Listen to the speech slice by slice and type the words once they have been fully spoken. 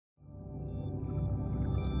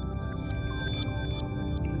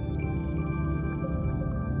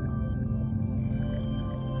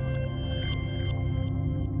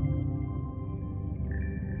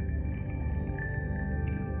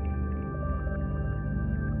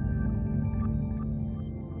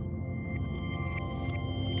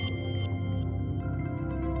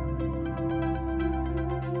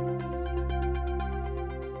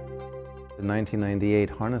1998,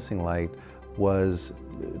 harnessing light was,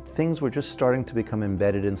 things were just starting to become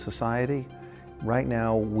embedded in society. Right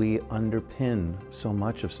now, we underpin so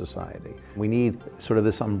much of society. We need sort of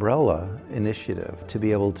this umbrella initiative to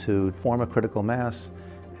be able to form a critical mass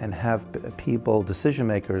and have people, decision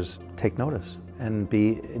makers, take notice and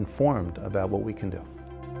be informed about what we can do.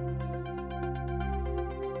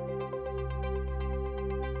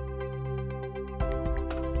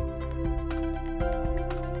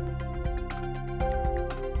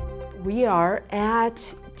 We are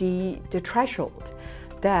at the threshold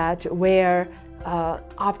that where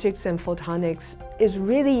optics and photonics is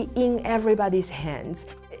really in everybody's hands.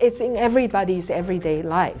 It's in everybody's everyday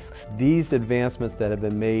life. These advancements that have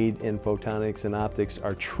been made in photonics and optics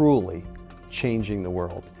are truly changing the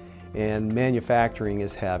world, and manufacturing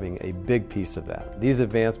is having a big piece of that. These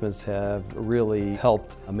advancements have really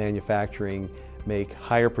helped manufacturing make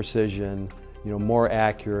higher precision, more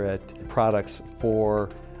accurate products for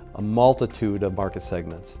a multitude of market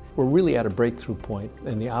segments. We're really at a breakthrough point,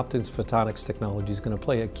 and the optics photonics technology is going to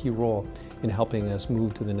play a key role in helping us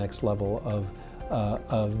move to the next level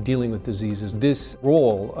of dealing with diseases. This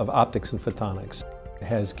role of optics and photonics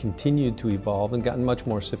has continued to evolve and gotten much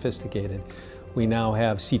more sophisticated. We now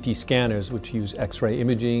have CT scanners which use X-ray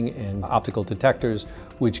imaging and optical detectors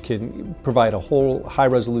which can provide a whole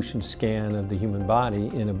high-resolution scan of the human body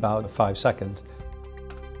in about 5 seconds.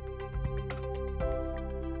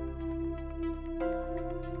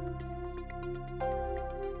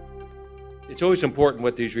 It's always important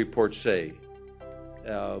what these reports say,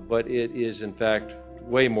 but it is in fact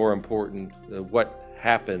way more important what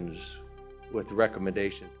happens with the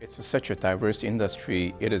recommendation. It's such a diverse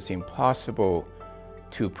industry, it is impossible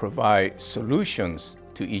to provide solutions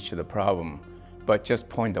to each of the problems, but just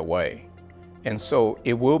point the way. And so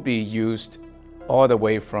it will be used all the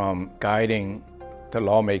way from guiding the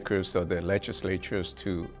lawmakers or the legislatures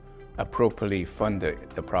to appropriately fund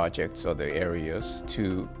the projects or the areas,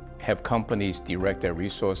 to have companies direct their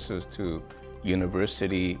resources to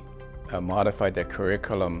university, modify their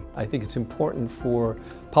curriculum. I think it's important for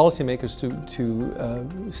policymakers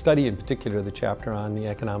to study in particular the chapter on the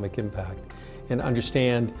economic impact and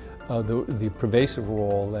understand the pervasive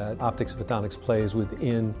role that optics and photonics plays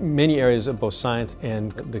within many areas of both science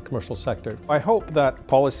and the commercial sector. I hope that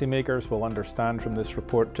policymakers will understand from this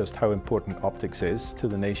report just how important optics is to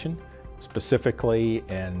the nation, specifically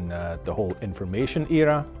in the whole information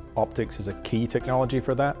era. Optics is a key technology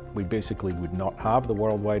for that. We basically would not have the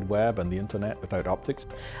World Wide Web and the Internet without optics.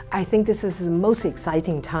 I think this is the most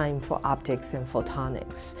exciting time for optics and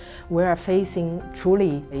photonics. We are facing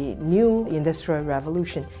truly a new industrial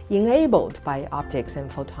revolution enabled by optics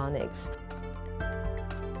and photonics.